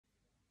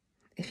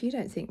if you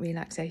don't think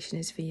relaxation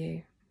is for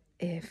you,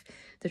 if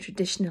the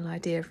traditional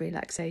idea of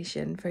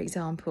relaxation, for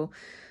example,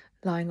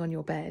 lying on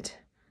your bed,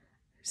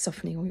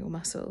 softening all your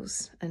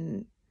muscles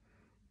and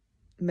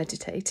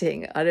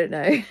meditating, I don't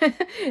know,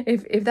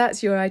 if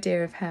that's your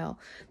idea of hell,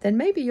 then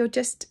maybe you're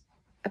just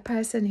a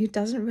person who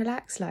doesn't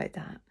relax like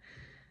that.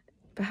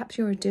 Perhaps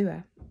you're a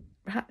doer.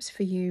 Perhaps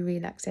for you,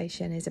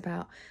 relaxation is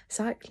about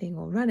cycling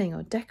or running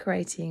or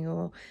decorating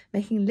or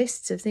making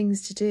lists of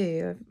things to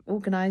do, or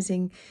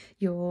organising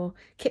your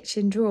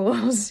kitchen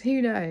drawers,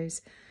 who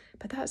knows?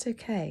 But that's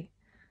okay.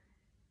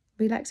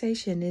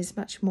 Relaxation is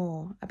much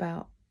more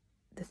about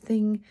the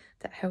thing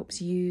that helps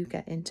you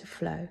get into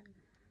flow.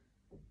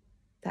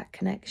 That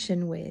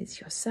connection with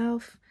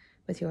yourself,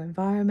 with your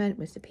environment,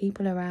 with the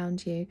people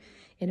around you,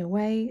 in a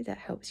way that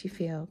helps you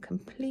feel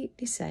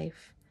completely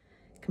safe,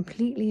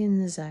 completely in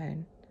the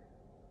zone.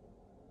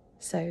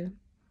 So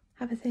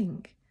have a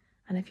think.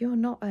 And if you're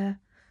not a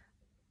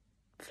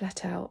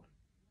flat out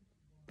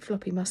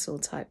floppy muscle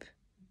type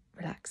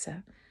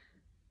relaxer,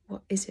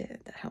 what is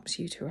it that helps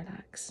you to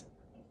relax?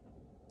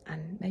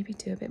 And maybe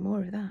do a bit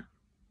more of that.